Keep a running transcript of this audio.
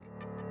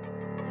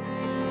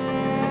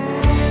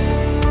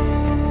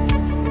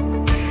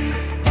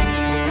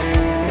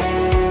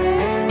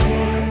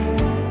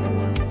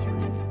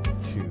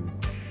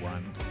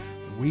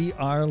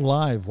are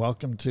live.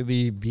 Welcome to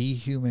the Be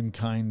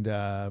Humankind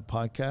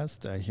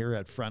podcast here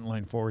at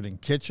Frontline Forward in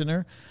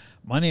Kitchener.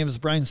 My name is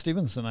Brian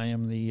Stevenson. I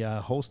am the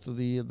host of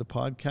the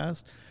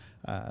podcast.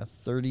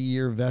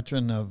 30-year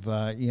veteran of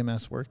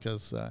EMS work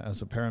as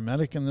a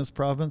paramedic in this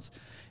province.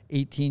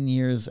 18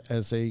 years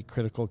as a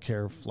critical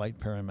care flight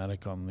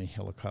paramedic on the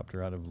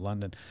helicopter out of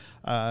London.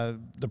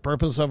 The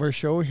purpose of our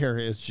show here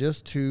is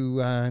just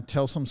to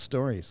tell some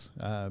stories.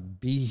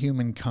 Be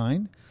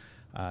humankind.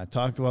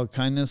 Talk about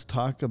kindness,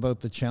 talk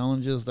about the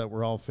challenges that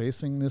we're all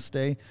facing this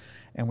day,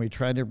 and we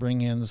try to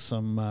bring in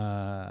some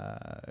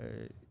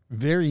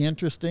very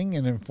interesting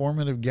and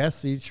informative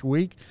guests each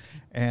week.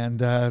 And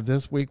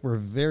this week we're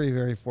very,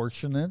 very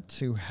fortunate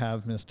to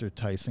have Mr.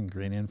 Tyson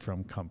Greenan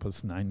from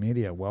Compass 9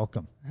 Media.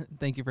 Welcome.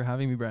 Thank you for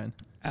having me, Brian.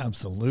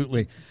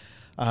 Absolutely.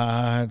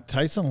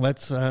 Tyson,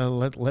 let's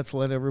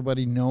let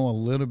everybody know a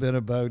little bit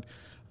about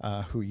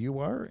who you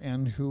are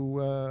and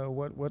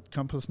what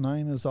Compass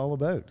 9 is all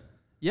about.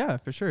 Yeah,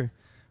 for sure.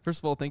 First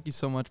of all, thank you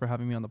so much for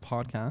having me on the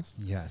podcast.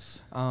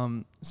 Yes.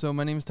 So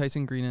my name is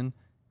Tyson Greenan,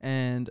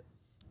 and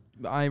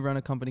I run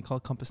a company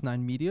called Compass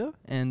 9 Media.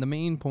 And the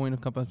main point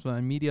of Compass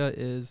 9 Media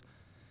is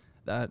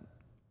that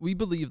we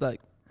believe that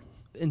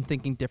in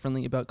thinking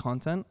differently about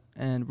content,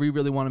 and we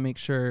really want to make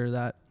sure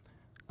that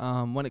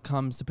when it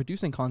comes to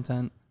producing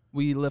content,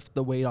 we lift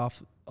the weight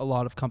off a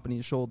lot of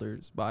companies'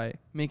 shoulders by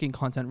making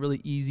content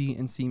really easy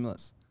and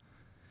seamless.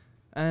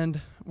 And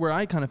where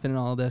I kind of fit in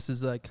all of this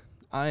is like,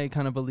 I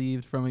kind of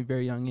believed from a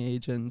very young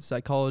age in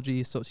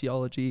psychology,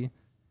 sociology,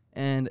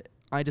 and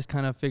I just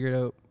kind of figured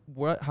out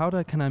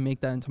can I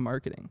make that into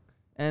marketing?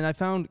 And I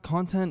found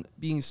content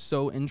being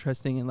so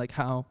interesting in like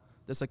how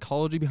the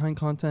psychology behind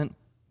content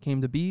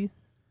came to be.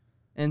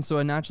 And so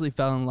I naturally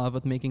fell in love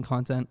with making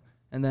content,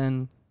 and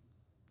then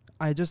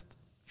I just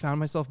found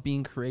myself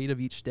being creative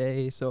each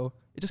day. So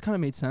it just kind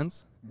of made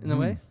sense in a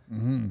way.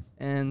 Mm-hmm.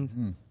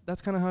 And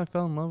that's kind of how I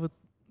fell in love with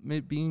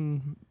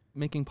making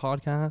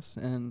podcasts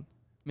and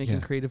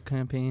making creative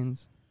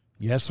campaigns.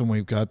 Yes, and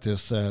we've got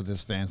this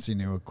fancy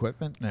new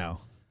equipment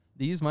now.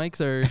 These mics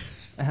are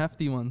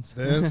hefty ones.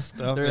 This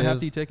stuff They're a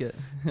hefty ticket.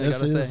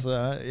 This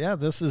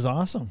is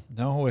awesome.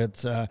 No,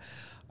 it's here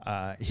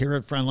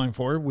at Frontline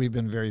Forward. We've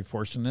been very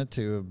fortunate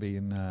to have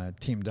been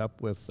teamed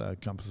up with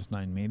Compass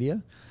 9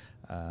 Media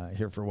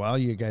here for a while.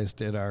 You guys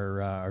did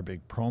our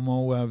big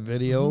promo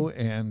video,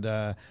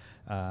 and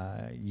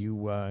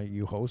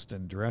you host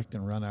and direct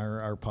and run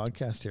our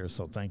podcast here.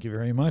 So thank you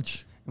very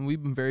much. And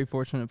we've been very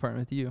fortunate to partner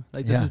with you.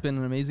 Like this has been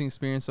an amazing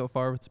experience so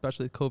far,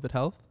 especially with COVID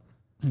health.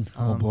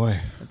 Oh boy,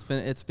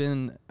 it's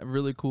been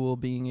really cool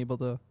being able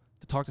to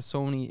talk to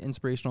so many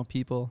inspirational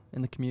people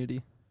in the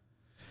community.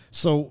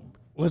 So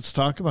let's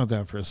talk about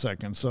that for a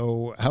second.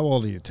 So how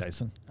old are you,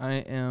 Tyson? I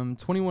am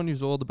 21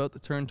 years old, about to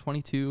turn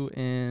 22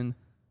 in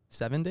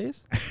 7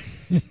 days.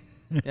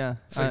 Yeah.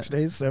 6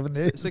 days, 7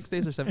 days? 6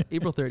 days or 7,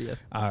 April 30th.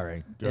 All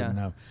right, good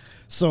enough.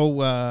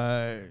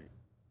 So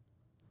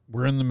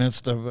we're in the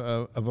midst of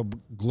a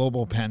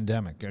global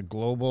pandemic, a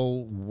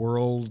global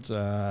world,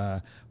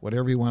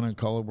 whatever you want to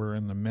call it. We're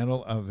in the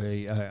middle of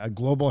a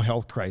global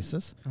health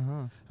crisis.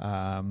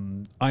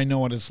 I know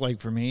what it's like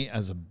for me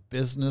as a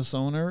business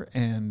owner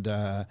and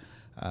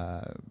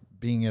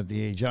being at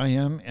the age I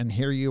am, and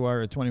here you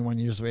are at 21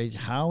 years of age.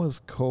 How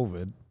has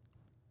COVID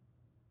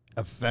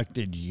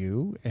affected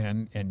you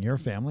and your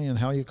family, and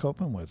how are you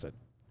coping with it?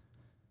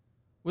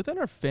 Within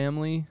our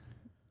family,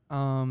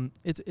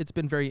 it's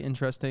been very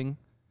interesting.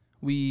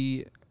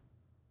 We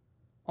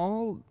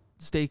all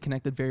stay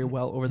connected very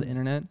well over the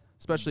internet,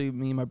 especially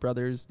me and my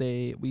brothers.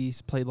 We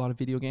played a lot of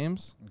video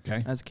games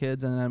as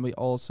kids, and then we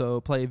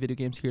also play video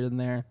games here and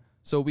there.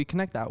 So we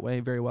connect that way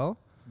very well.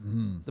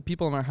 The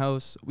people in our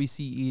house, we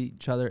see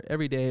each other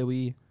every day.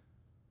 We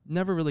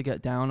never really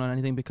get down on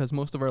anything because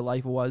most of our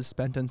life was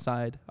spent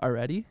inside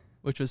already,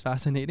 which was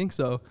fascinating.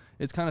 So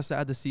it's kind of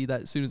sad to see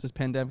that as soon as this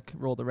pandemic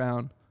rolled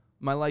around,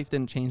 my life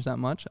didn't change that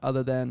much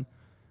other than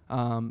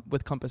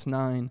with Compass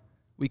 9,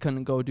 we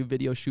couldn't go do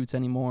video shoots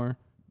anymore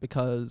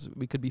because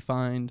we could be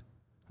fined.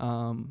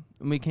 And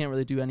we can't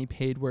really do any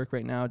paid work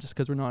right now just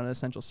because we're not an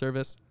essential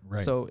service.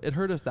 Right. So it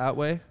hurt us that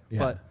way. Yeah.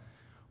 But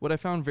what I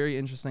found very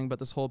interesting about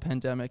this whole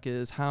pandemic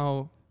is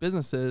how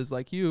businesses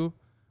like you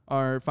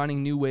are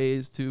finding new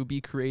ways to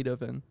be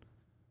creative and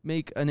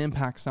make an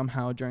impact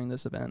somehow during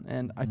this event.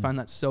 And I find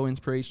that so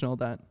inspirational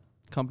that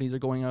companies are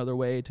going out of their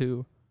way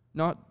to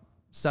not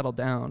settle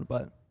down,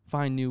 but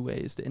find new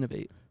ways to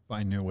innovate.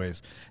 Find new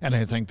ways. And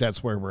I think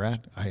that's where we're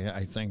at.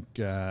 I think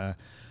the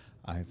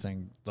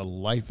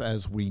life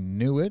as we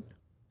knew it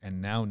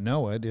and now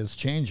know it is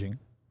changing.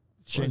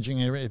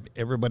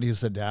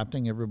 Everybody's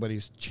adapting.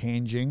 Everybody's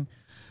changing.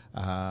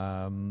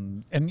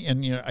 And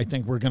you know, I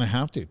think we're going to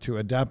have to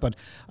adapt. But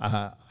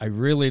I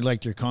really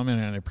liked your comment,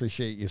 and I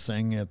appreciate you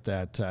saying it,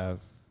 that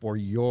for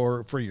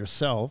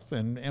yourself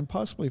and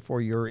possibly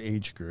for your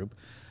age group,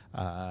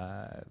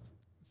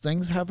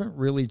 things haven't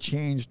really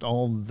changed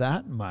all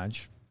that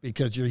much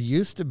because you're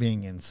used to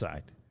being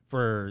inside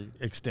for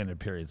extended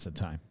periods of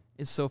time.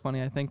 It's so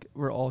funny. I think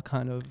we're all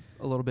kind of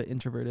a little bit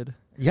introverted.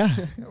 Yeah.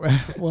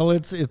 Well,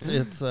 it's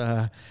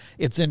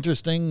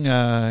interesting.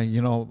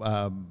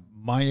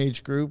 My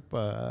age group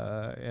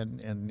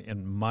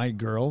and my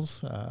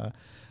girls,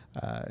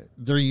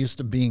 they're used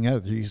to being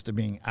out. They're used to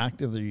being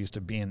active. They're used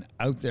to being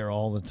out there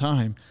all the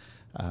time.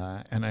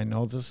 And I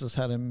know this has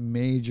had a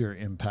major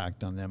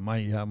impact on them.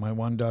 My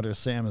one daughter,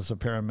 Sam, is a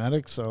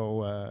paramedic,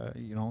 so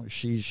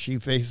she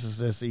faces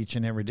this each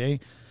and every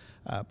day.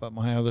 But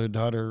my other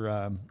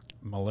daughter,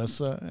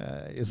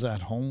 Melissa, is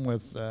at home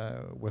with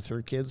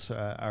her kids,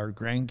 our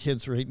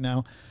grandkids right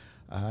now,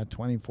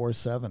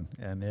 24/7,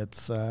 and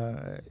it's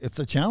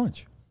a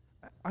challenge.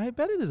 I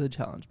bet it is a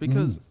challenge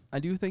because I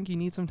do think you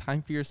need some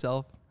time for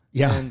yourself.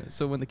 Yeah. And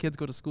so when the kids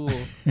go to school,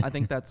 I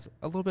think that's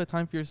a little bit of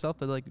time for yourself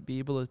to like be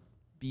able to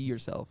be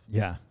yourself.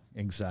 Yeah,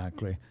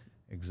 exactly.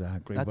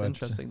 That's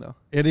interesting, though.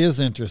 It is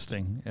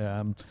interesting.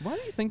 Why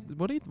do you think?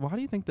 Why do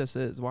you think this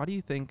is? Why do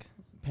you think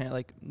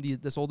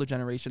this older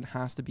generation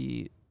has to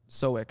be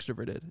so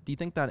extroverted? Do you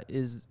think that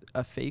is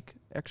a fake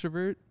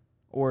extrovert,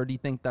 or do you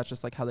think that's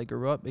just like how they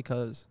grew up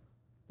because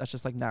that's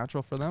just like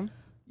natural for them?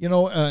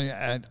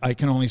 I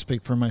can only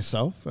speak for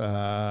myself.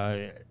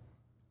 I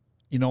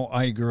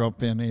grew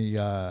up in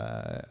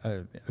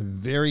a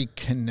very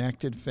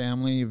connected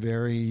family,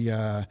 very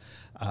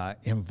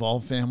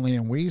involved family,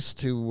 and we used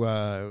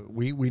to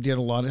we did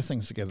a lot of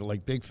things together,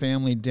 like big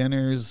family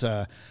dinners,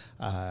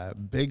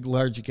 big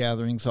large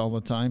gatherings all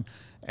the time,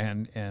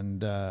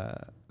 and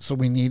so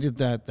we needed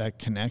that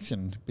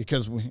connection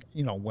because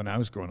when I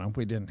was growing up,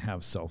 we didn't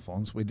have cell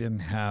phones, we didn't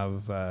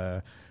have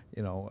the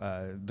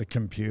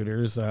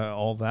computers,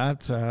 all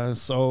that.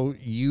 So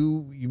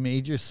you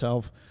made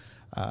yourself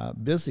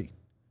busy.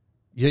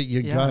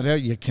 You got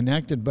out, you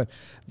connected. But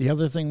the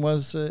other thing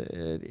was,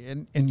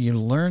 and you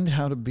learned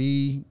how to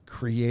be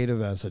creative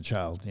as a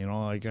child.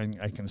 Like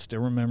I can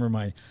still remember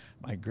my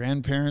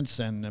grandparents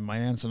and my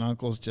aunts and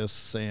uncles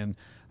just saying,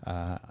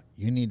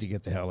 you need to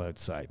get the hell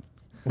outside.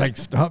 Like,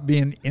 stop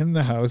being in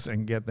the house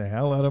and get the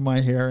hell out of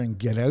my hair and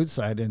get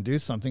outside and do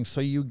something.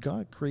 So you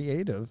got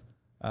creative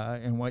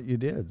in what you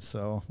did.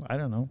 So I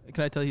don't know.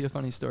 Can I tell you a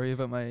funny story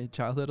about my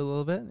childhood a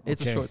little bit? It's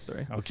a short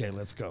story. Okay,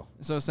 let's go.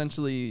 So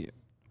essentially,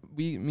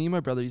 me and my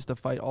brother used to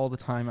fight all the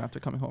time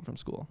after coming home from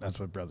school. That's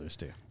what brothers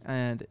do.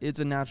 And it's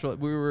a natural.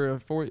 We were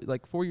 4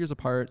 years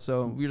apart,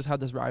 so we just had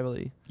this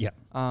rivalry. Yeah.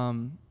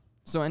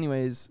 So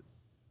anyways,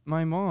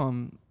 my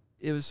mom,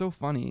 it was so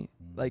funny.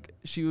 Like,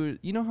 she would,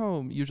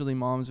 how usually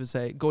moms would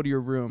say, go to your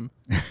room.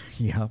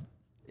 Yeah.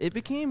 It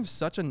became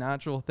such a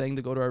natural thing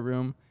to go to our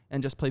room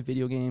and just play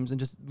video games,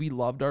 and we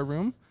loved our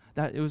room,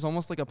 that it was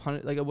almost like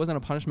it wasn't a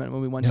punishment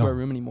when we went to our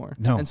room anymore.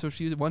 No. And so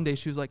one day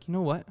she was like, you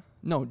know what?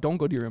 No, don't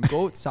go to your room.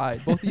 Go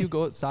outside. Both of you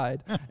go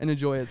outside and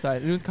enjoy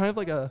outside. And it was kind of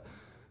like it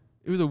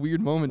was a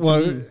weird moment to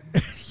me.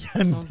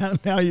 Yeah,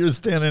 now you're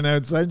standing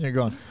outside and you're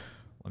going,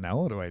 well, now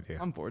what do I do?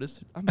 I'm bored.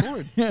 I'm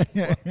bored.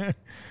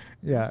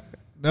 Yeah.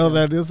 No,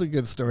 that is a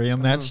good story.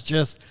 And that's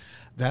just,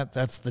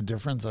 that's the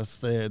difference. That's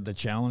the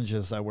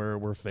challenges that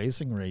we're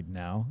facing right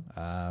now.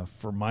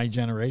 For my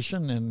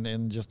generation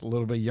and just a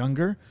little bit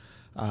younger,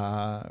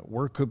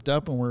 we're cooped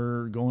up and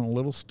we're going a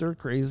little stir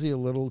crazy, a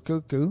little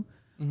cuckoo.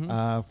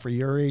 Mm-hmm. For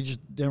your age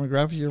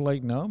demographic, you're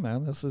like, no,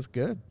 man, this is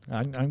good.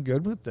 I'm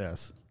good with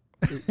this.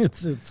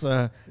 It's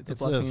a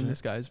blessing in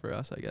disguise for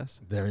us, I guess.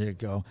 There you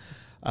go.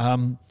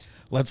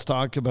 Let's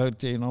talk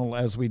about,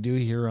 as we do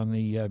here on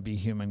the Be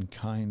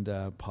Humankind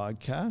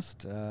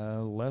podcast,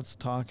 let's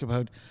talk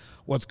about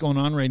what's going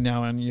on right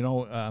now. And,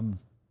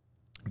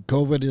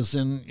 COVID is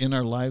in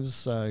our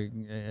lives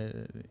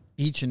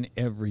each and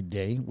every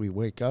day. We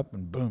wake up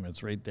and boom,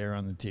 it's right there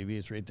on the TV.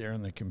 It's right there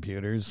on the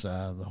computers,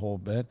 the whole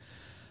bit.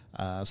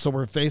 So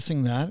we're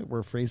facing that.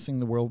 We're facing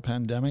the world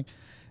pandemic.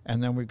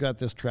 And then we've got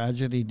this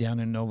tragedy down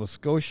in Nova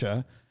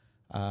Scotia,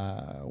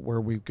 where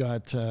we've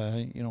got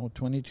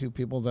 22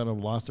 people that have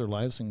lost their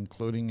lives,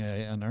 including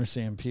an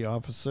RCMP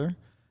officer,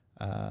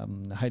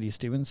 Heidi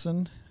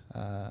Stevenson.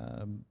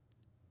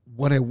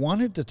 What I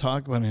wanted to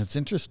talk about, and it's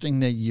interesting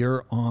that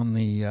you're on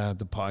the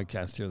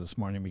podcast here this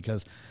morning,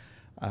 because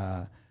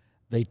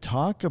they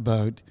talk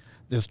about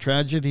this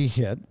tragedy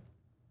hit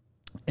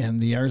and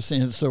the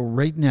RCMP. So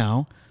right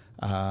now,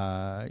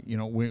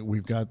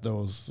 we've got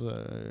those,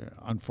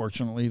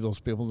 unfortunately, those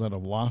people that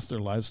have lost their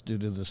lives due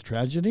to this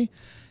tragedy.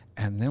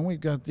 And then we've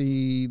got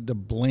the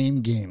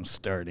blame game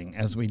starting,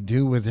 as we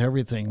do with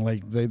everything.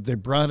 Like they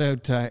brought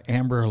out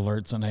Amber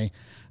Alerts, and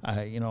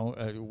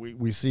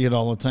we see it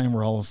all the time,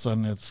 where all of a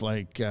sudden it's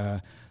like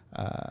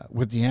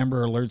with the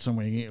Amber Alerts,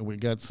 and we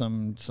got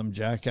some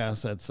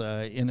jackass that's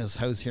in his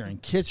house here in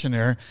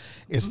Kitchener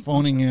is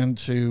phoning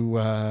into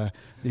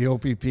the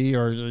OPP,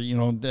 or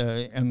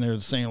and they're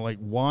saying, like,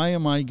 why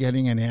am I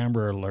getting an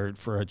Amber Alert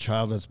for a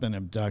child that's been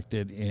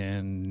abducted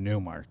in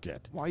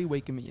Newmarket? Why are you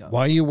waking me up?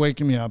 Why are you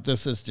waking me up?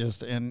 This is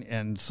just,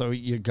 and so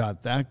you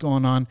got that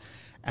going on.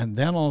 And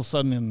then all of a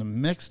sudden, in the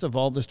mix of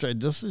all this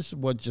this is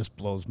what just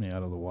blows me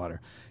out of the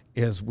water,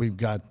 is we've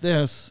got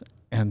this,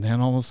 and then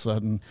all of a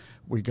sudden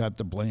we got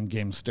the blame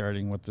game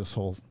starting with this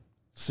whole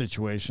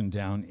situation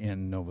down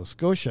in Nova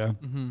Scotia.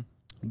 Mm-hmm.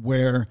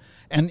 Where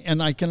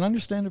and I can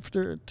understand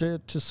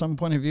it to some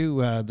point of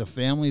view, the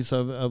families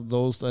of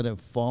those that have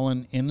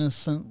fallen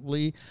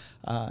innocently,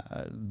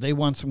 they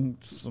want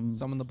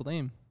Someone to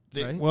blame,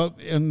 right? well,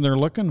 and they're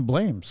looking to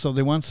blame, so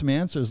they want some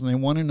answers and they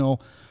want to know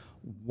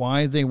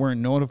why they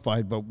weren't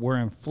notified. But where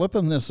I'm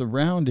flipping this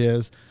around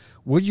is,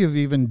 would you have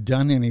even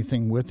done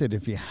anything with it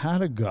if you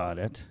had a got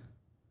it?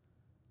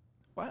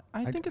 Well,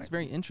 I think it's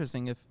very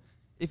interesting if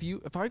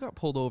I got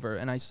pulled over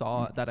and I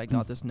saw that I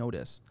got this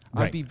notice,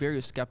 Right. I'd be very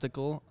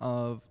skeptical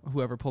of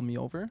whoever pulled me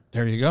over,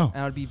 There you go.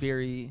 and I'd be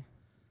very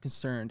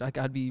concerned. Like,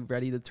 I'd be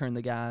ready to turn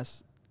the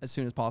gas as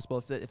soon as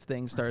possible if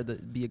things started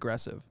to be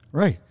aggressive.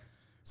 Right.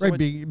 So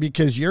Right,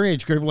 because your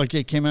age group, like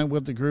it came out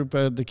with the group,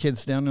 the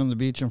kids down on the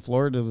beach in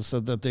Florida, that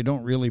said that they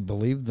don't really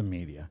believe the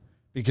media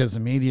because the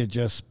media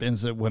just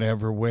spins it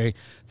whatever way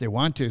they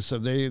want to. So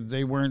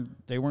they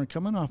weren't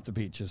coming off the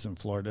beaches in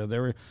Florida.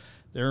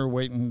 They were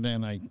waiting,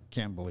 and I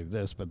can't believe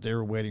this, but they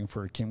were waiting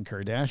for Kim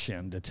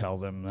Kardashian to tell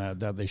them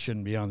that they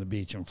shouldn't be on the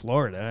beach in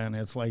Florida. And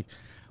it's like,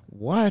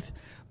 what?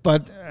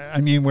 But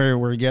I mean,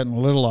 we're getting a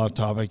little off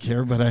topic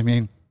here, but I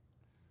mean,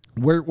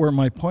 where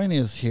my point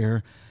is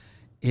here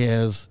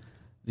is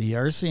the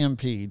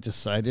RCMP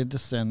decided to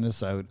send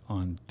this out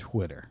on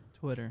Twitter.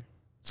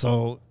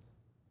 So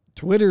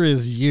Twitter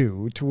is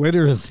you.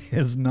 Twitter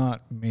is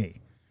not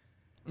me.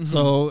 Mm-hmm.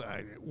 So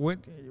what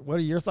are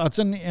your thoughts?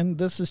 And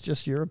this is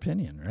just your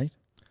opinion, right?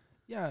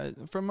 Yeah,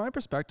 from my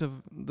perspective,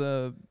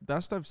 the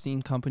best I've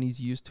seen companies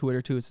use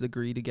Twitter to its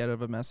degree to get out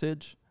of a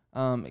message,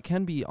 it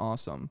can be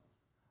awesome.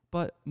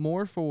 But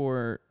more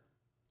for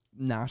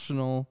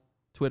national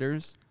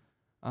Twitters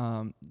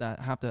that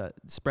have to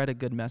spread a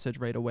good message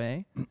right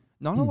away,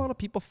 not a lot of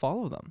people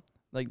follow them,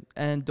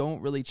 and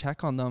don't really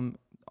check on them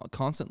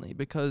constantly,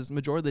 because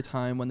majority of the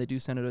time when they do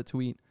send out a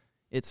tweet,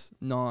 it's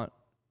not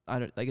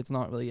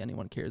really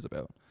anyone cares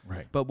about.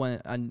 Right. But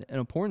when an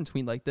important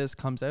tweet like this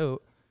comes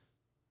out,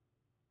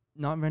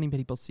 not many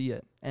people see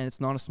it, and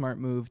it's not a smart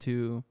move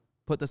to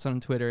put this on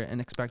Twitter and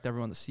expect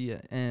everyone to see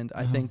it. And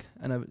I think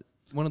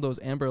one of those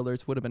Amber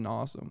Alerts would have been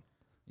awesome.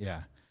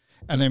 Yeah.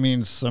 And I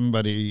mean,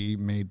 somebody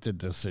made the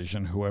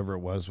decision, whoever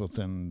it was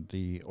within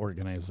the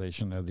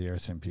organization of the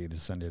RCMP, to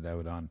send it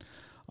out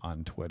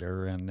on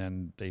Twitter. And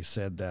then they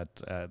said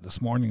that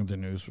this morning the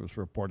news was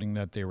reporting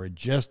that they were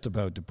just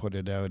about to put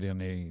it out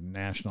in a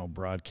national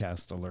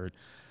broadcast alert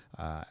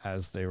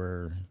as they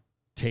were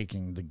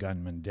taking the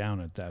gunman down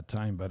at that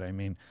time. But I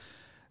mean,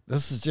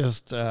 this is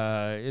just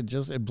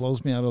it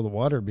blows me out of the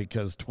water,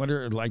 because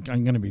Twitter, like,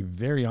 I'm going to be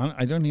very honest,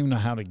 I don't even know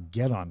how to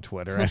get on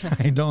Twitter.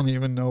 I don't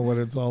even know what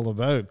it's all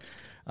about.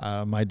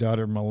 My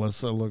daughter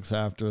Melissa looks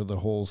after the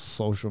whole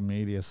social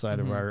media side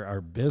of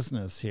our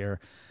business here.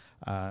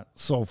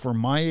 So for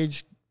my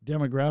age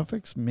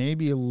demographics,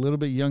 maybe a little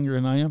bit younger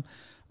than I am,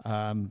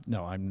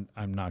 no,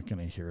 I'm not going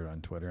to hear it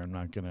on Twitter. I'm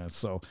not going to.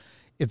 So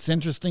it's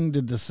interesting,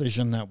 the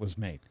decision that was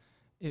made.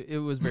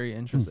 It was very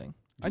interesting.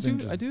 I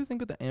do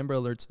think with the Amber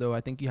Alerts, though, I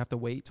think you have to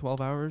wait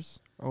 12 hours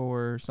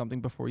or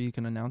something before you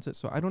can announce it.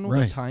 So I don't know what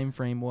the time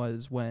frame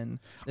was when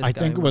this I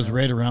think it was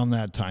right around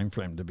that time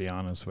frame, to be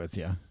honest with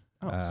you.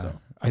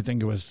 I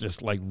think it was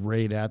just like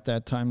right at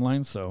that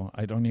timeline. So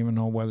I don't even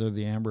know whether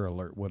the Amber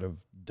Alert would have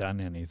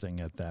done anything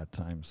at that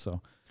time.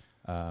 So,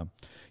 all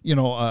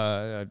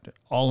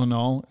in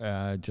all,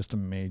 just a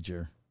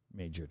major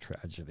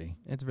tragedy.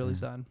 It's really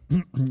sad.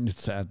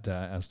 It's sad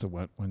as to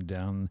what went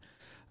down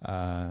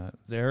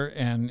there,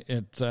 and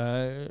it's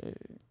a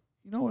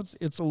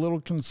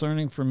little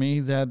concerning for me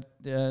that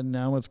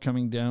now it's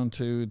coming down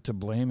to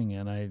blaming,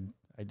 and I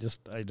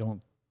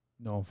don't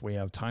know if we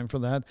have time for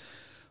that,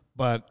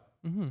 but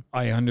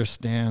I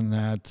understand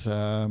that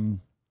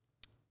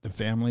the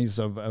families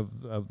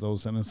of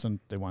those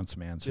innocent, they want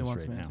some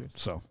answers now.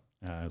 So.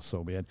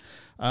 So be it.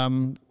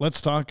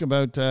 Let's talk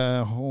about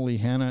Holy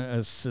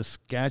Hannah,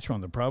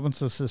 Saskatchewan. The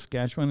province of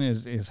Saskatchewan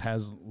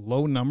has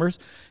low numbers,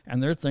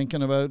 and they're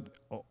thinking about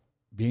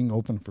being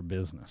open for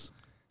business.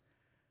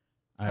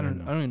 I don't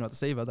know. I don't even know what to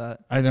say about that.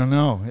 I don't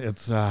know.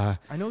 It's. I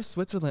know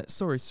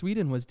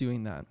Sweden was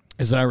doing that.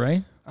 Is that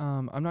right?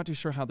 I'm not too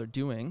sure how they're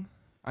doing.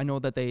 I know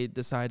that they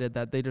decided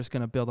that they're just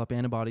going to build up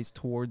antibodies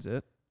towards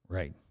it.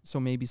 Right. So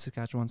maybe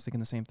Saskatchewan's thinking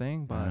the same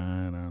thing, but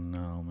I don't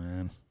know,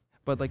 man.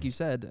 But like you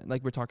said,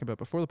 like we're talking about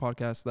before the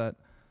podcast, that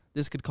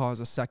this could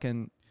cause a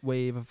second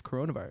wave of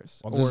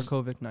coronavirus or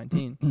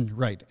COVID-19.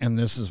 Right, and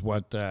this is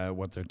what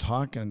they're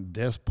talking at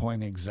this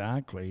point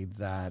exactly,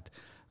 that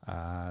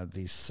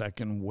these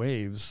second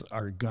waves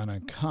are gonna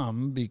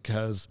come,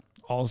 because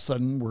all of a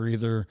sudden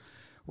we're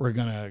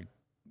gonna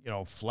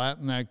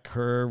flatten that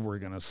curve, we're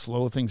gonna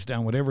slow things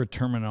down, whatever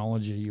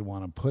terminology you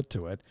want to put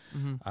to it.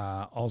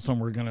 All of a sudden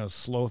we're gonna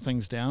slow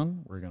things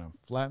down, we're gonna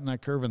flatten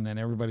that curve, and then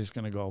everybody's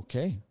gonna go,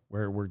 okay,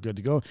 we're good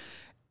to go.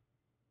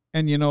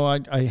 And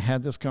I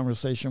had this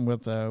conversation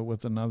with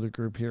another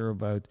group here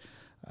about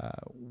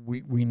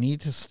we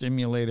need to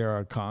stimulate our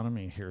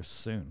economy here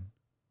soon,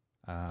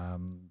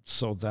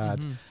 so that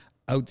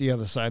out the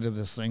other side of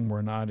this thing.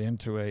 We're not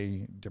into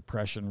a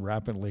depression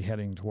rapidly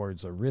heading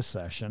towards a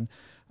recession.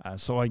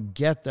 So I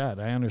get that.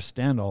 I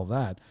understand all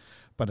that.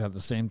 But at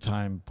the same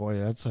time, boy,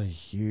 that's a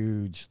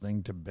huge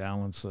thing to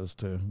balance as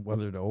to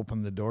whether to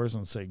open the doors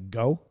and say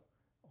go,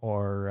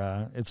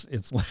 or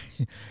it's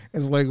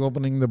like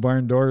opening the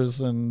barn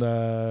doors and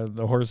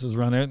the horses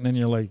run out, and then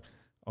you're like,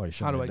 oh, I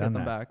shouldn't have done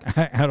that. How do I get them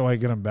back? How do I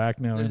get them back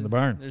now in the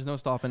barn? There's no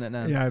stopping it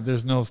now. Yeah,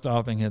 there's no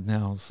stopping it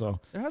now. So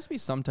there has to be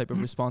some type of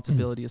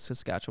responsibility as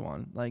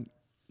Saskatchewan. Like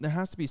there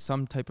has to be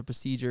some type of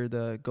procedure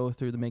to go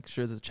through to make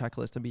sure there's a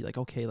checklist and be like,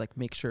 okay, like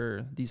make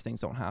sure these things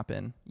don't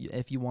happen.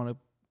 If you want to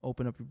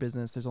open up your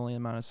business, there's only an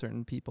amount of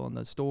certain people in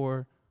the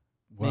store,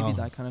 maybe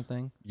that kind of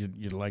thing.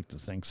 You'd like to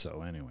think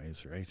so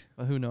anyways, right?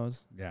 But who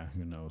knows? Yeah,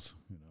 who knows?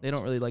 They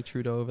don't really like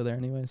Trudeau over there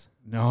anyways.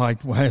 No,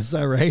 why is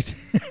that right?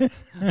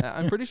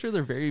 I'm pretty sure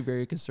they're very,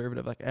 very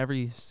conservative. Like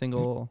every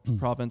single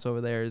province over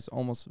there is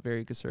almost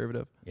very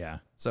conservative. Yeah.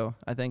 So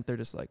I think they're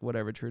just like,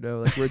 whatever, Trudeau.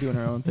 Like we're doing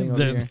our own thing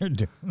over here. They're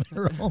doing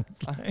their own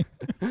thing.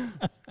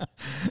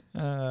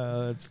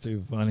 That's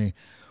too funny.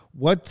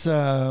 What this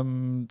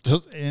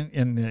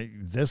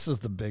is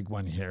the big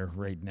one here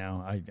right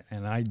now.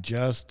 I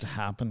just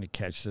happened to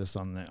catch this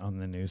on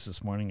the news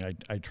this morning.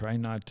 I try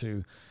not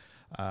to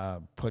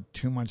put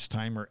too much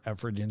time or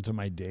effort into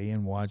my day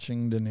in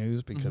watching the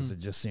news because it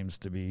just seems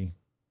to be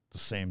the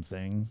same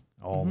thing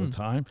all the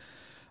time.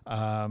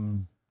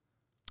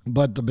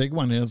 But the big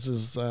one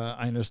is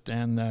I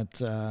understand that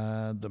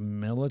the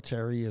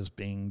military is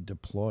being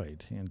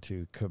deployed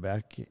into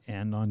Quebec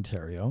and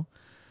Ontario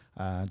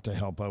to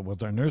help out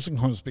with our nursing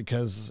homes,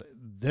 because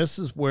this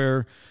is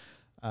where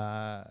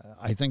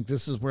I think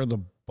this is where the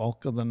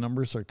bulk of the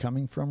numbers are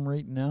coming from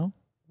right now.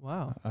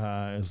 Wow.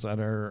 Is that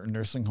our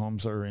nursing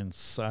homes are in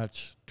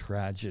such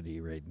tragedy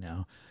right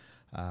now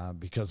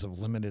because of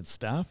limited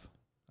staff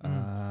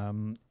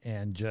and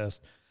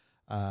just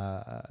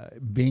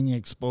being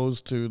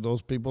exposed to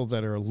those people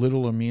that are a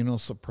little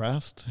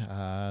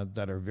immunosuppressed,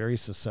 that are very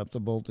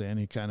susceptible to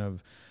any kind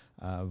of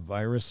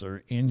virus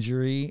or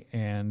injury,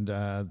 and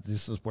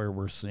this is where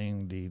we're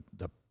seeing the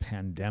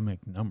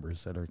pandemic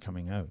numbers that are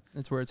coming out.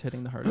 It's where it's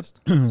hitting the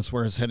hardest. It's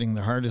where it's hitting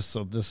the hardest.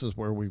 So this is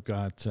where we've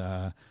got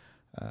our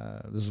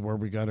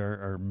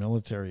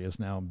military is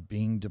now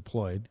being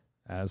deployed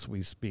as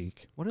we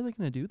speak. What are they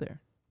going to do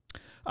there?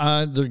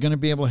 They're going to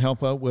be able to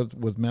help out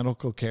with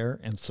medical care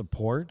and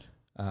support,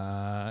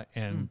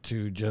 and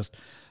to just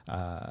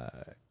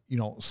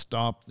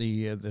stop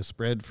the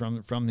spread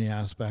from the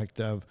aspect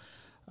of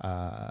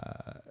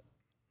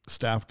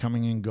staff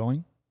coming and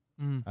going.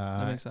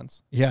 That makes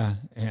sense. Yeah,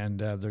 and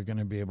they're going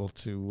to be able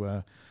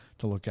to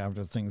look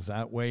after things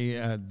that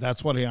way.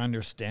 That's what I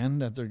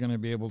understand that they're going to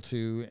be able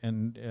to.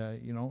 And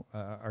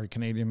our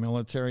Canadian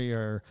military,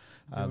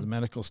 the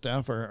medical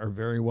staff are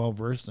very well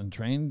versed and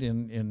trained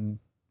in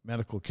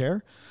medical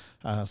care,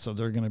 so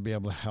they're going to be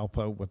able to help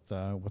out with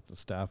the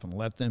staff and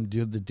let them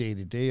do the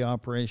day-to-day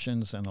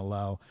operations and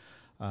allow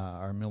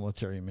our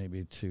military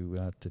maybe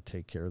to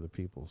take care of the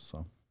people.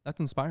 So. That's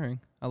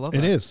inspiring. I love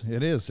that.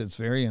 It is. It's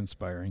very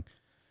inspiring.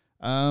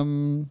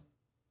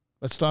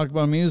 Let's talk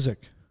about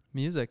music.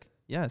 Music,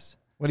 yes.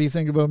 What do you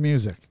think about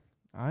music?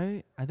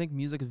 I think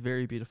music is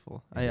very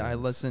beautiful. I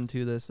listened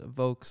to this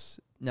Vokes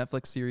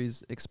Netflix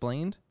series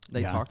Explained.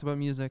 They talked about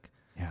music.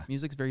 Yeah.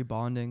 Music's very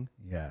bonding.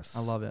 Yes.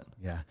 I love it.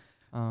 Yeah.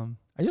 I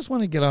just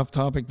want to get off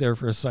topic there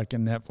for a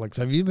second, Netflix.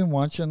 Have you been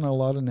watching a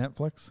lot of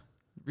Netflix?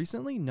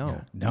 Recently? No.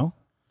 Yeah. No?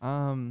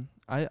 I'm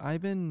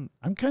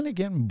kind of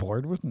getting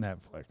bored with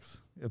Netflix.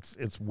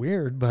 It's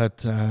weird,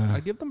 but I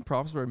give them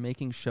props for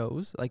making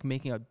shows, like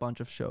making a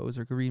bunch of shows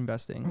or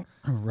reinvesting.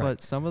 Right.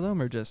 But some of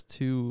them are just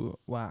too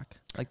whack.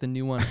 Like the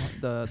new one,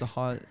 the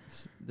hot.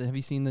 Have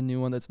you seen the new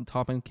one that's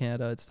top in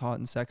Canada? It's Hot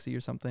and Sexy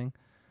or something.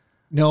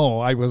 No,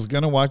 I was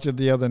going to watch it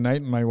the other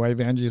night, and my wife,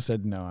 Angie,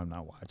 said, no, I'm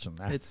not watching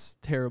that. It's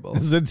terrible.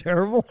 Is it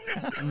terrible?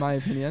 In my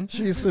opinion.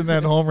 She's sitting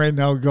at home right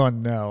now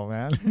going, no,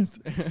 man.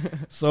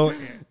 So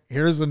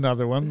here's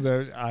another one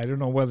that I don't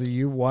know whether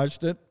you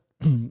watched it,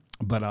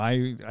 but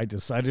I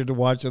decided to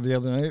watch it the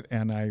other night,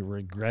 and I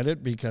regret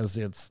it because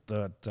it's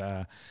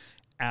that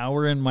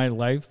hour in my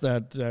life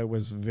that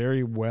was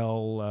very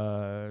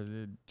well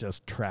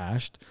just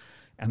trashed,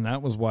 and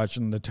that was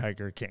watching The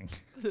Tiger King.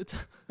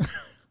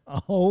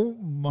 Oh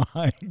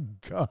my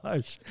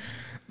gosh.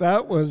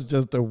 That was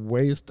just a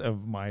waste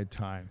of my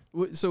time.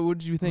 So what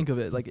did you think of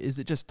it? Like, is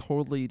it just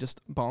totally just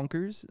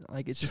bonkers?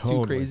 Like, it's just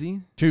too crazy?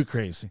 Too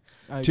crazy.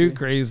 Too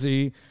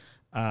crazy.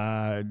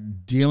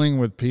 Dealing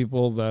with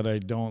people that I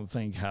don't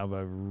think have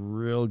a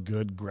real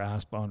good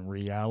grasp on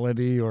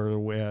reality or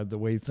the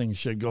way things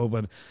should go.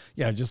 But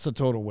yeah, just a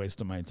total waste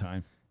of my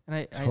time.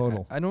 And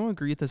I don't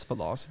agree with his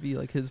philosophy.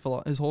 Like his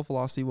whole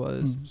philosophy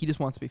was he just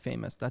wants to be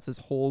famous. That's his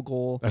whole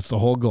goal. That's the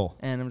whole goal.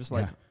 And I'm just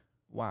like,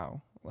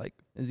 wow. Like,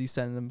 is he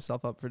setting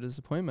himself up for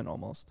disappointment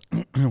almost?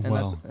 And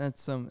well,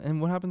 that's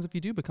and what happens if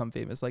you do become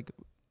famous? Like,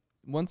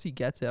 once he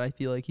gets it, I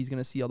feel like he's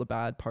gonna see all the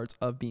bad parts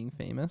of being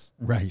famous.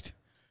 Right.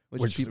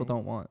 which people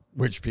don't want.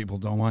 Which people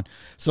don't want.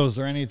 So is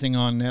there anything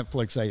on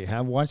Netflix that you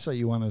have watched that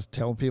you want to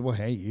tell people,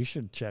 hey, you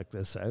should check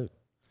this out?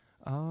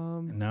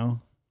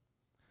 No?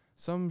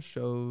 Some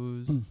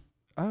shows,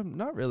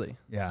 not really.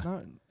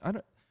 Yeah.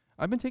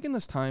 I've been taking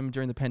this time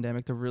during the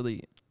pandemic to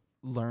really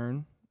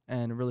learn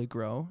and really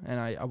grow, and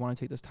I want to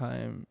take this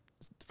time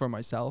for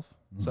myself.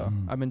 So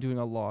I've been doing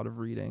a lot of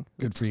reading.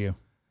 Good for you.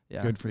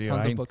 Yeah, good for you.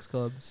 Tons of books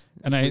clubs.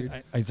 And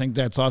I think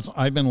that's awesome.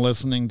 I've been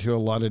listening to a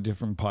lot of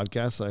different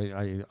podcasts.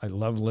 I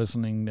love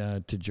listening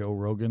to Joe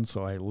Rogan,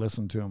 so I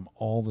listen to him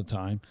all the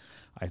time.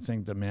 I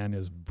think the man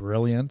is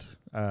brilliant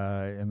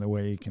in the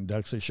way he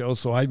conducts the show.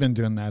 So I've been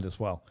doing that as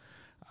well.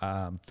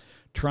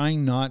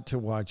 Trying not to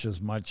watch as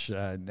much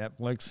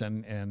Netflix,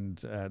 and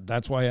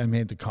that's why I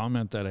made the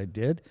comment that I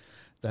did,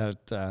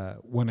 that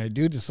when I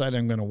do decide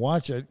I'm going to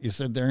watch it, you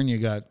sit there and you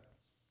got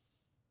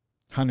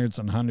hundreds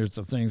and hundreds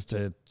of things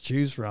to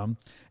choose from,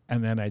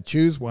 and then I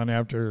choose one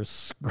after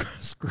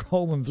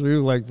scrolling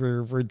through like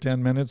for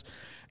 10 minutes,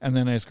 and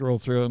then I scroll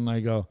through it and I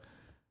go,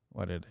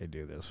 what did I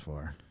do this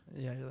for?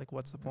 Yeah, you're like,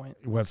 what's the point?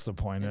 What's the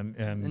point? And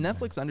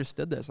Netflix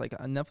understood this. Like,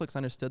 Netflix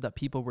understood that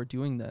people were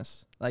doing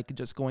this, like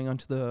just going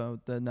onto the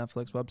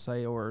Netflix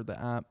website or the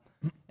app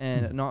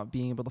and not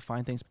being able to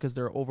find things because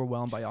they're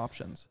overwhelmed by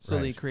options. So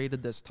they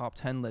created this top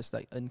 10 list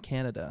like in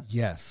Canada.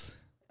 Yes.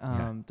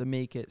 To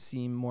make it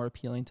seem more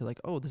appealing to like,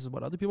 oh, this is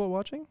what other people are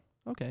watching?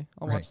 Okay,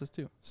 I'll watch this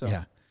too. So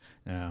yeah.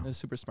 It was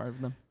super smart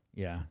of them.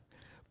 Yeah.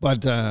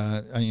 But,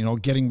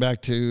 getting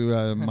back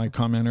to my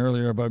comment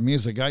earlier about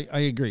music, I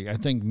agree. I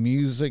think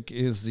music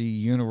is the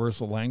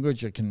universal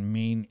language. It can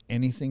mean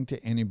anything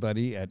to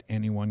anybody at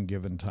any one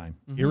given time,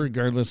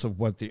 irregardless of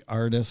what the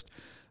artist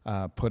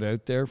put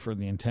out there for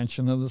the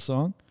intention of the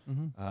song.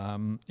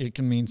 It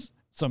can mean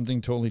something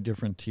totally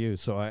different to you.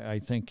 So I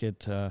think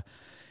it's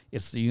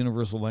the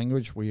universal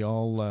language we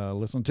all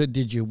listen to.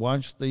 Did you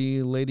watch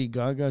the Lady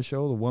Gaga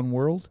show, The One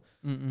World?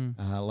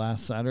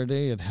 Last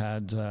Saturday, it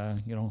had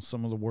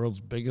some of the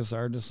world's biggest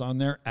artists on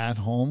there at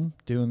home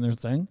doing their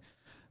thing.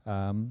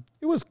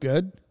 It was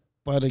good,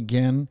 but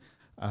again,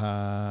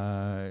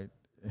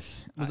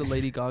 was it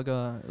Lady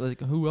Gaga? Like,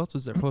 who else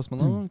was there? Post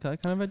Malone,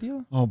 that kind of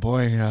idea? Oh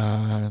boy,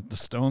 the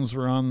Stones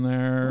were on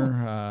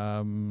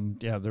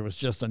there. There was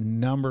just a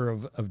number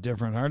of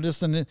different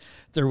artists, and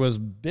there was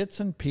bits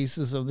and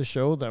pieces of the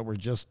show that were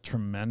just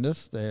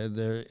tremendous.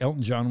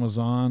 Elton John was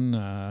on.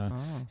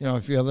 A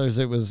few others.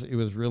 It was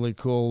really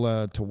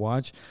cool to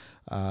watch.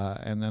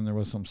 And then there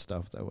was some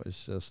stuff that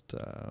was just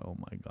oh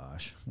my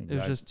gosh, it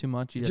was just too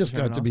much. It just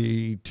got to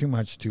be too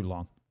much too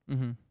long.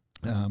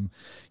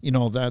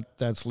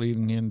 That's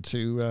leading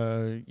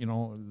into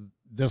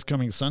this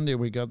coming Sunday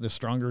we got the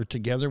Stronger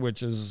Together,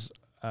 which is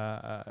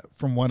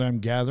from what I'm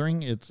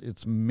gathering,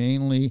 it's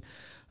mainly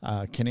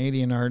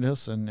Canadian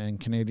artists and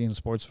Canadian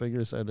sports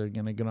figures that are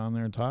going to get on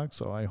there and talk.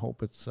 So I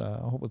hope it's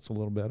a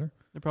little better.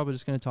 They're probably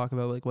just going to talk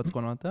about like what's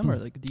going on with them, or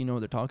like, do you know what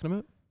they're talking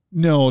about?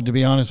 No, to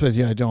be honest with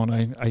you, I don't.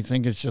 I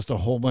think it's just a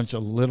whole bunch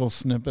of little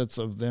snippets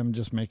of them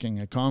just making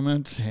a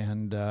comment,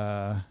 and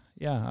I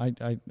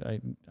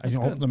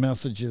hope the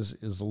message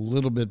is a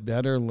little bit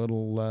better, a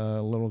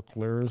little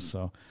clearer.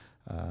 So,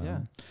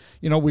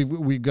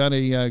 we've got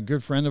a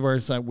good friend of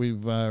ours that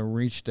we've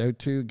reached out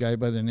to, a guy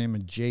by the name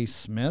of Jay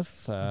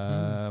Smith,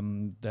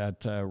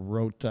 that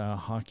wrote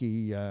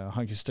Hockey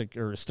Stick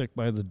or Stick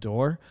by the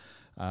Door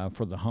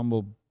for the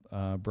Humble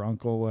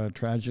Bronco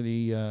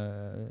tragedy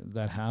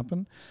that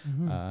happened.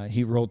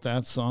 He wrote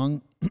that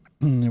song,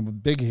 a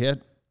big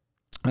hit.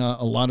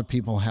 A lot of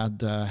people had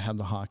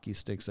the hockey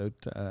sticks out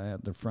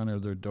at the front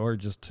of their door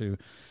just to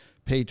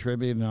pay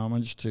tribute and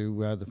homage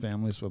to the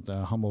families with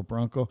the Humble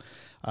Bronco.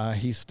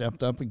 He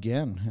stepped up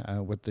again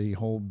with the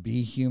whole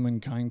Be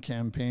Humankind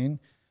campaign.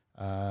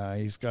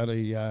 He's got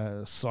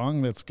a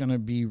song that's going to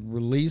be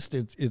released.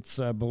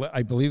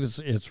 I believe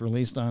it's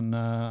released on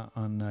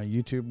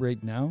YouTube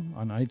right now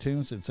on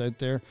iTunes. It's out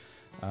there.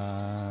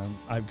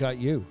 I've Got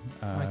You.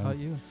 I Got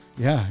You.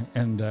 Yeah,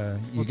 and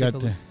you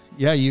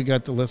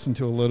got to listen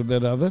to a little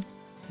bit of it.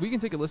 We can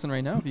take a listen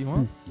right now if you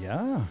want.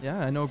 Yeah. Yeah,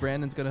 I know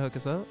Brandon's gonna hook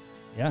us up.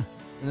 Yeah.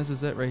 And this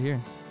is it right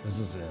here. This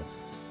is it.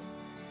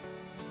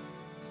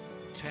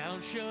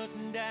 Town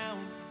shutting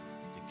down.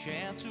 They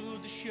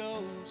canceled the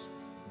shows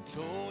and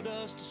told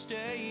us to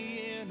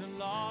stay in and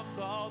lock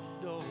all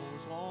the doors.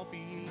 Won't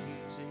be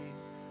easy,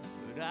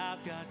 but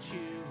I've got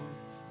you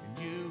and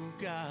you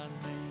got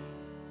me.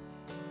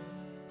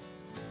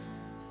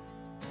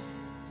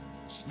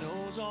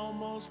 Snow's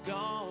almost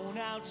gone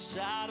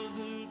outside of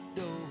the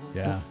door.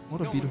 Yeah.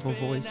 What a beautiful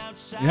voice.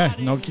 Yeah,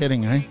 no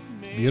kidding, eh?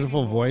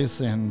 Beautiful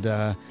voice, and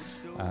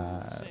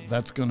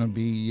that's going to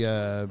be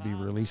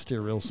released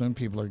here real soon.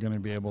 People are going to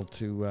be able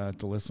to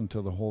listen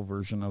to the whole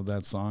version of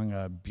that song.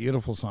 A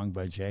beautiful song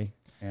by Jay,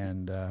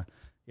 and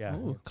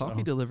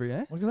coffee delivery,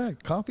 eh? Look at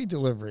that, coffee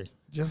delivery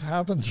just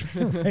happens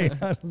right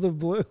out of the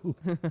blue.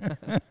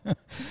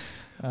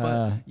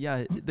 But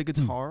the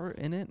guitar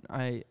in it,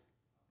 I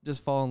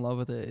just fall in love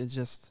with it. It's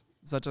just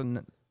such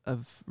a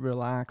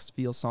relaxed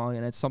feel song,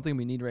 and it's something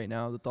we need right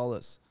now with all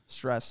this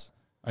stress.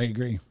 I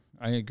agree.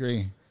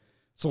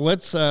 So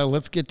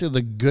let's get to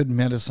the good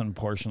medicine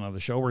portion of the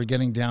show. We're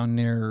getting down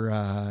near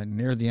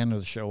the end of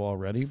the show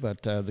already,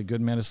 but the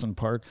good medicine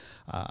part,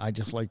 I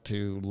just like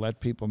to let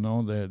people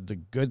know the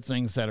good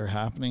things that are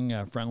happening.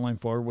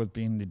 Frontline Forward with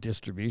being the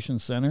distribution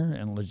center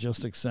and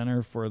logistics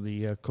center for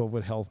the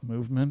COVID health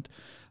movement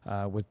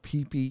with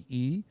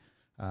PPE.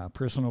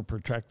 Personal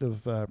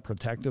protective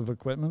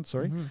equipment,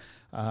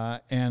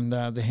 and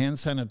the hand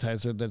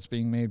sanitizer that's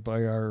being made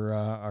by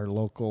our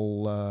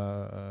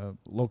local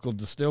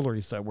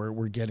distilleries that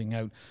we're getting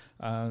out.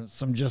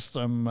 Some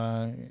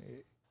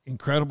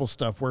incredible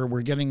stuff.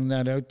 We're getting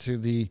that out to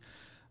the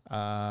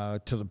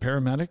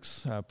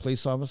paramedics,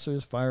 police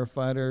officers,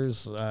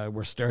 firefighters.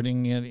 We're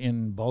starting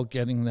in bulk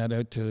getting that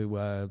out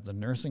to the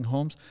nursing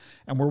homes,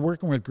 and we're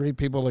working with great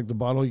people like the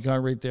bottle you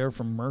got right there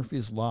from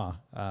Murphy's Law,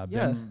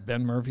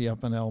 Ben Murphy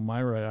up in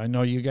Elmira. I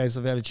know you guys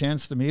have had a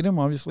chance to meet him.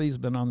 Obviously, he's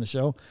been on the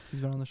show.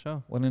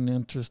 What an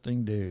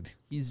interesting dude.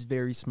 He's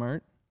very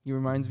smart. He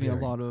reminds me a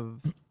lot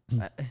of. He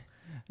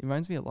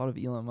reminds me a lot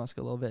of Elon Musk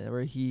a little bit,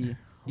 where he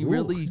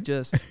really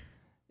just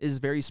is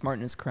very smart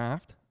in his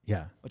craft.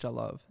 Yeah, which I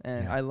love,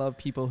 and I love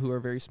people who are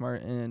very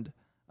smart and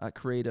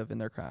creative in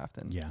their craft,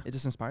 and it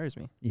just inspires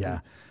me.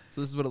 Yeah.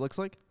 So this is what it looks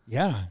like.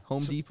 Yeah.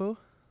 Home Depot.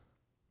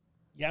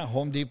 Yeah,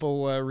 Home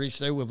Depot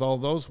reached out with all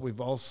those. We've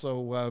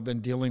also been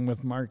dealing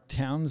with Mark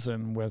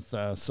Townsend with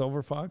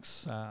Silver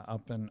Fox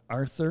up in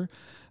Arthur.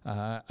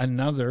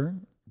 Another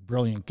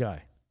brilliant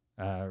guy,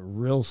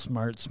 real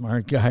smart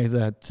guy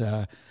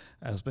that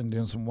has been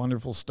doing some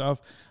wonderful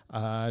stuff.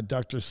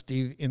 Dr.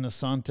 Steve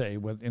Innocente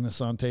with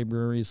Innocente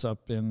Breweries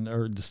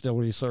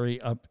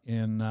Distillery, up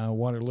in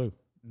Waterloo.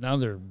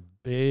 Another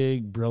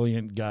big,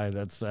 brilliant guy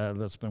that's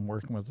been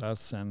working with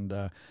us,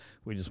 and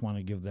we just want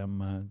to give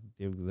them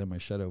a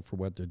shout out for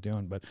what they're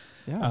doing. But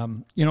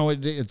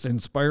it's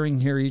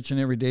inspiring here each and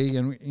every day.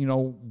 And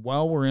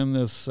while we're in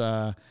this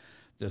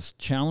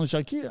challenge,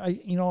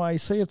 I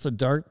say it's a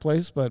dark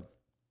place, but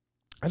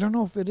I don't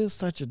know if it is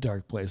such a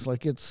dark place.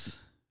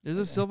 There's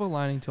a silver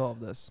lining to all of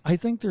this. I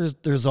think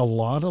there's a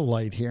lot of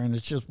light here, and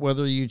it's just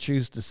whether you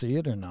choose to see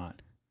it or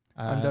not.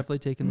 I'm definitely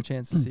taking the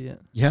chance to see it.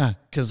 Yeah,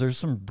 because there's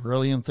some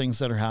brilliant things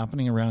that are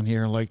happening around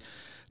here, like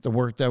the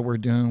work that we're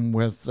doing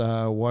with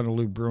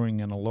Waterloo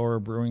Brewing and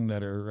Allura Brewing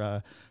that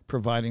are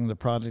providing the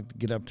product to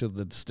get up to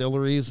the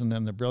distilleries, and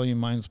then the brilliant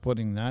minds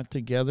putting that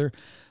together.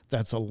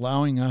 That's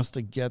allowing us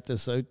to get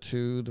this out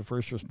to the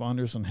first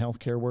responders and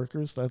healthcare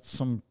workers. That's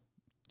some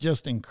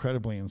just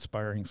incredibly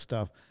inspiring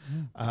stuff.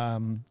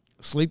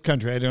 Sleep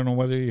Country, I don't know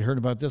whether you heard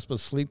about this, but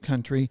Sleep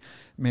Country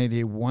made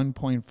a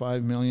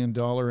 $1.5 million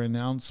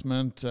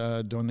announcement,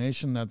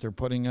 donation that they're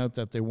putting out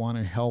that they want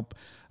to help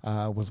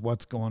with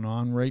what's going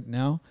on right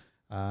now.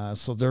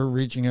 So they're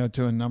reaching out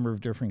to a number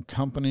of different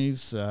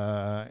companies,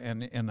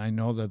 and I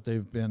know that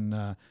they've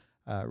been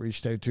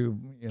reached out to,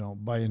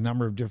 by a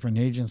number of different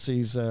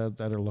agencies that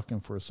are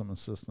looking for some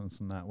assistance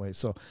in that way.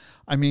 So,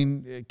 I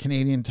mean,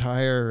 Canadian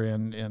Tire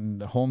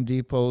and Home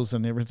Depots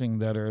and everything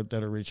that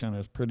are reaching out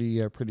is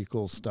pretty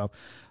cool stuff.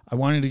 I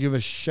wanted to give a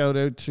shout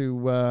out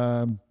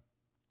to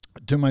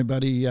my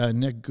buddy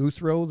Nick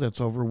Guthrow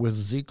that's over with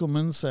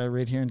Zekelman's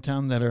right here in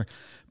town that are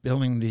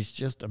building these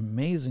just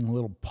amazing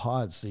little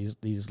pods,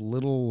 these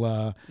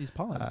little these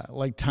pods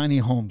like tiny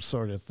homes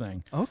sort of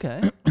thing.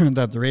 Okay.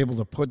 That they're able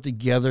to put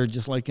together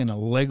just like in a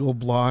Lego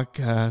block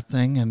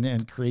thing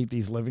and create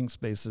these living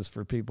spaces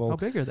for people. How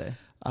big are they?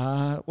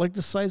 Like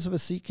the size of a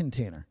sea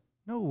container.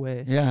 No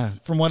way. Yeah,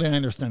 from what I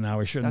understand now,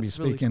 I shouldn't That's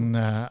be speaking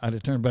really cool. out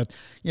of turn, but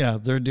yeah,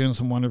 they're doing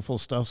some wonderful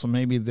stuff. So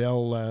maybe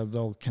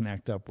they'll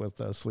connect up with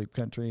Sleep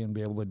Country and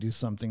be able to do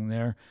something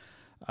there.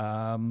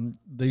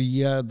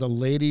 The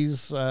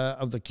ladies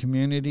of the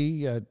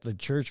community, the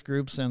church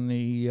groups, and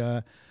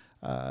the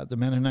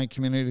Mennonite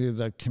community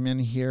that come in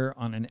here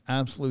on an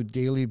absolute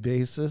daily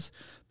basis,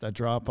 that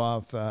drop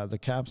off the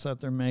caps that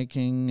they're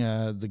making,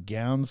 the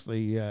gowns,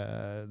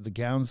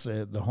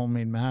 the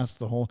homemade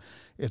masks,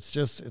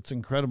 it's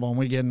incredible. And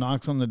we get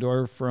knocks on the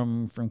door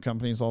from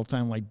companies all the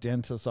time, like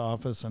dentist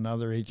office and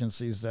other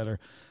agencies that are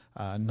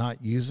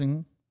not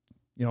using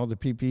the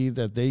PPE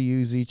that they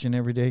use each and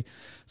every day.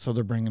 So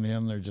they're bringing it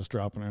in, they're just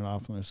dropping it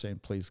off, and they're saying,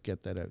 please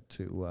get that out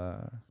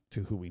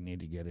to who we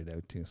need to get it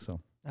out to. So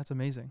that's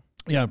amazing.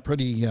 Yeah, I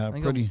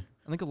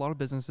think a lot of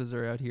businesses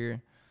are out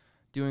here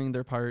doing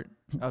their part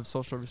of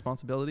social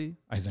responsibility.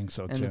 I think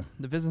so, and too.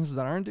 The businesses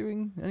that aren't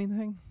doing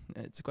anything,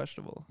 it's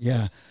questionable.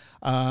 Yeah.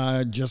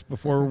 Just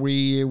before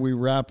we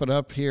wrap it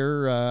up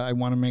here, I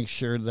want to make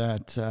sure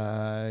that,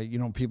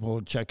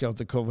 people check out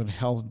the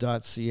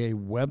covidhealth.ca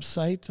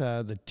website,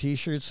 the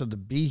T-shirts, so the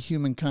Be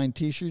Humankind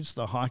T-shirts,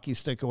 the hockey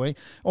stick away.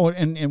 Oh,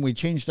 and we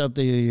changed up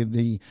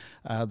the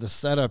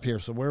setup here,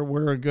 so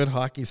we're a good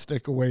hockey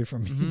stick away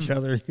from each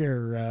other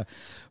here.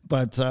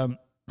 But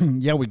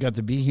we got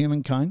the Be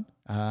Humankind.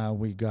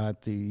 We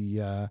got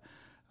the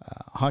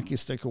hockey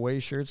stick away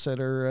shirts that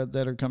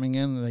are coming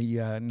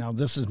in. Now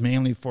this is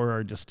mainly for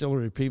our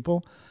distillery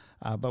people,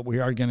 but we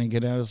are going to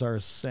get out as our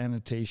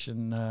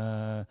sanitation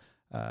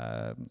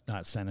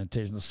not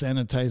sanitation, the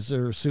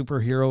sanitizer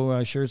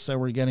superhero shirts that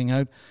we're getting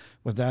out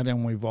with that.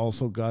 And we've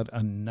also got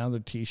another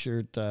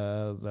T-shirt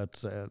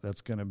that's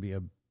going to be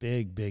a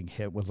big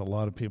hit with a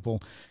lot of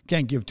people.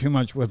 Can't give too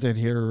much with it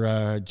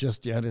here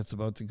just yet. It's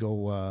about to go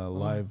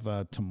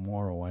live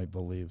tomorrow, I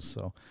believe.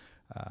 So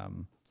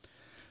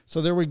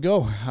so there we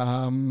go.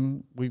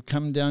 We've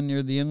come down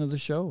near the end of the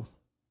show.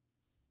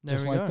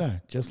 Just like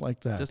that. Just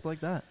like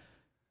that.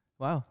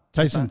 Wow.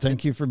 Tyson,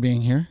 thank you for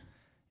being here.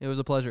 It was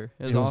a pleasure.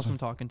 It was awesome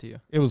talking to you.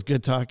 It was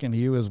good talking to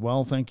you as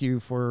well. Thank you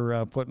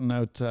for putting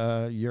out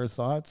your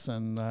thoughts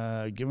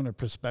and giving a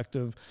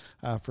perspective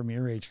from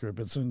your age group.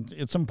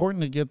 It's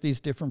important to get these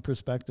different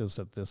perspectives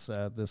at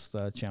this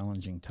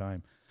challenging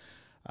time.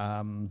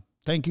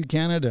 Thank you,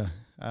 Canada,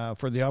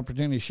 for the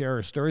opportunity to share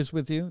our stories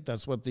with you.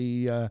 That's what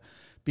the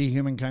Be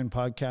Humankind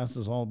podcast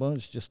is all about.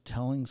 It's just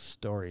telling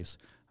stories.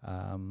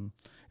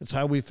 It's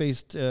how we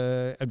faced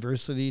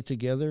adversity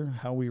together,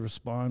 how we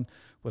respond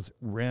with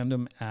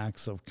random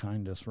acts of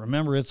kindness.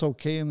 Remember, it's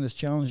okay in this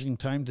challenging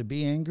time to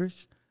be angry,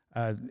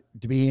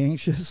 to be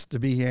anxious, to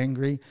be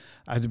angry,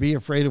 to be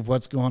afraid of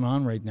what's going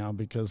on right now,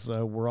 because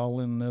we're all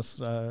in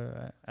this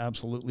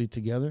absolutely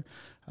together.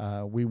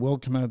 We will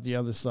come out the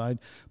other side.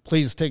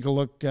 Please take a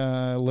look,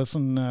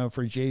 listen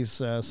for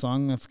Jay's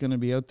song that's going to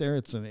be out there.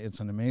 It's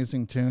an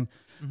amazing tune.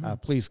 Mm-hmm.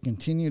 Please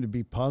continue to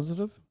be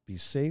positive, be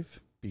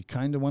safe, be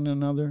kind to one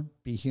another,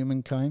 be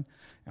humankind,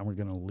 and we're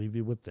going to leave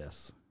you with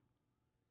this.